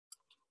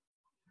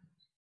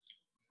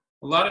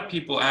A lot of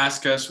people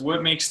ask us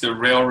what makes the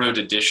Railroad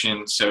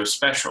Edition so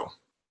special.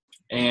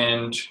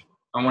 And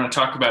I want to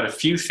talk about a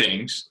few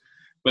things,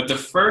 but the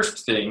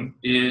first thing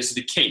is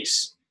the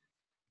case.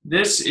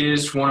 This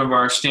is one of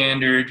our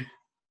standard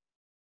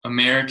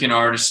American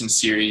Artisan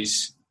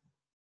Series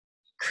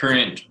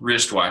current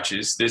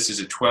wristwatches. This is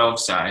a 12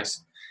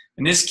 size.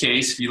 In this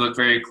case, if you look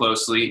very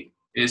closely,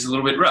 is a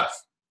little bit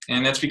rough.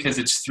 And that's because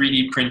it's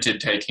 3D printed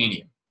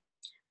titanium.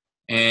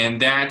 And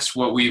that's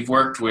what we've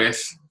worked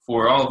with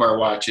for all of our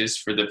watches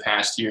for the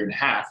past year and a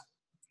half.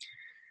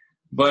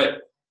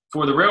 But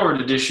for the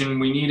Railroad Edition,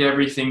 we need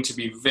everything to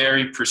be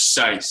very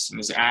precise and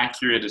as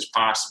accurate as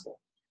possible.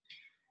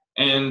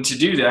 And to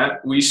do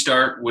that, we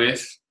start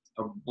with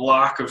a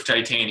block of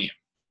titanium.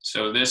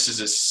 So this is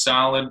a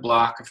solid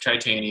block of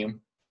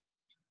titanium.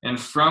 And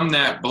from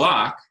that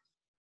block,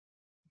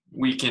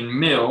 we can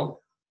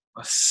mill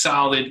a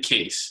solid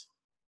case,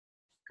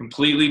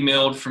 completely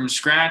milled from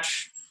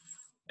scratch.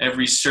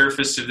 Every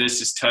surface of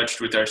this is touched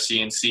with our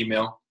CNC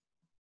mill.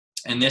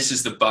 And this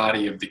is the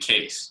body of the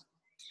case.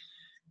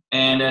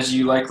 And as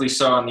you likely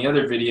saw in the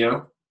other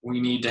video, we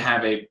need to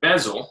have a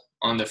bezel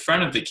on the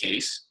front of the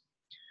case,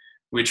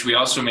 which we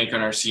also make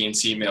on our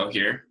CNC mill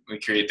here. We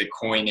create the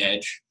coin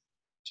edge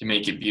to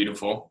make it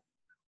beautiful,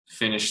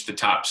 finish the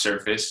top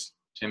surface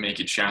to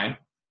make it shine,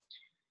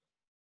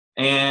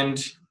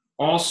 and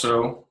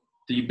also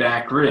the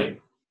back ring.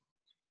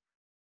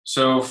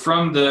 So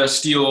from the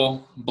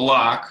steel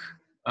block,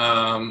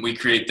 we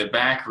create the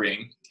back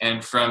ring,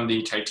 and from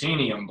the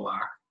titanium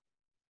block,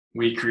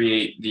 we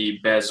create the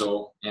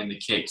bezel and the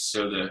case.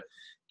 So the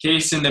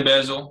case and the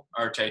bezel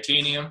are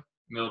titanium,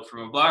 milled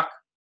from a block,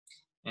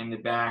 and the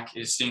back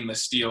is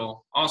stainless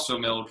steel, also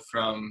milled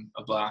from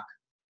a block,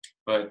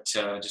 but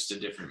just a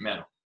different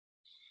metal.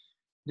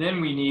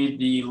 Then we need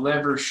the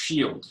lever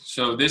shield.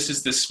 So this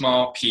is the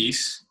small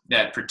piece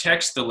that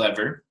protects the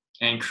lever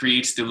and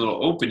creates the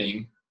little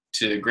opening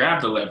to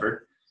grab the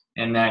lever,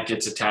 and that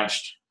gets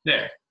attached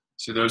there.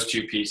 So those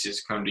two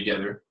pieces come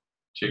together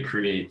to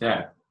create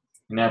that.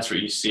 And that's what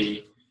you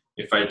see.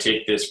 If I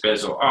take this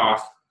bezel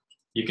off,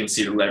 you can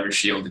see the lever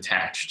shield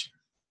attached.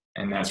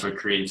 And that's what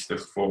creates the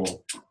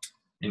full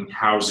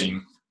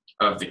housing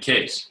of the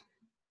case.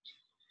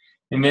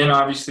 And then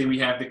obviously we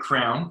have the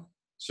crown.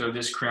 So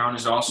this crown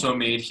is also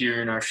made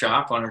here in our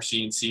shop on our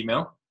CNC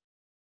mill.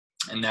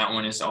 And that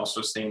one is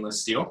also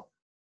stainless steel.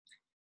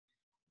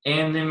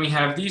 And then we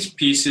have these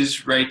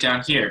pieces right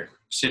down here,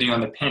 sitting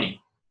on the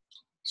penny.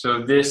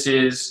 So this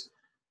is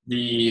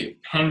the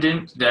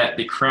pendant that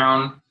the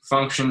crown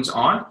functions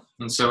on.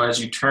 And so as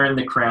you turn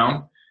the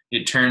crown,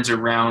 it turns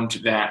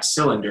around that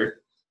cylinder.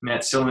 And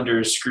that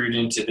cylinder is screwed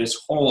into this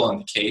hole on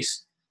the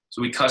case.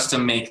 So we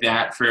custom make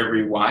that for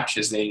every watch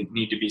as they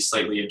need to be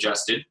slightly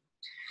adjusted.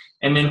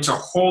 And then to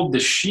hold the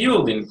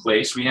shield in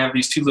place, we have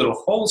these two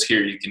little holes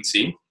here you can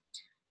see.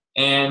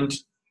 And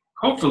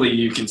hopefully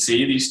you can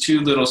see these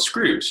two little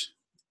screws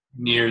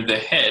near the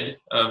head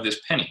of this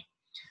penny.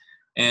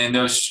 And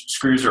those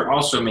screws are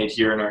also made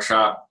here in our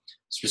shop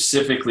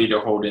specifically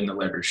to hold in the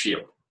lever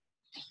shield.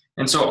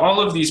 And so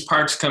all of these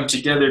parts come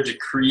together to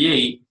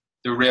create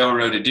the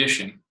Railroad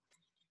Edition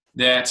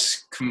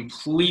that's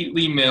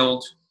completely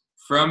milled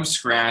from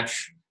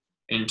scratch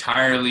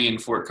entirely in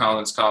Fort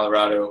Collins,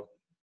 Colorado,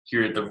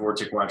 here at the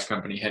Vortic Watch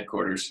Company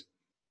headquarters.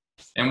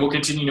 And we'll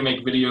continue to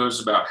make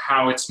videos about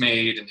how it's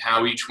made and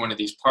how each one of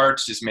these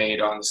parts is made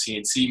on the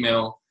CNC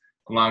mill,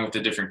 along with the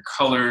different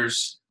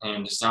colors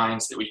and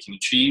designs that we can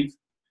achieve.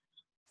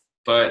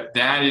 But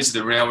that is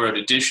the Railroad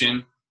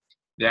Edition.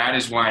 That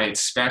is why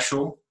it's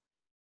special.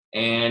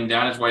 And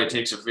that is why it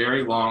takes a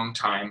very long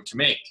time to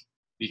make,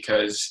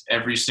 because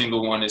every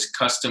single one is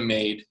custom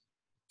made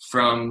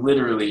from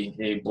literally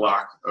a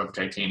block of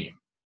titanium.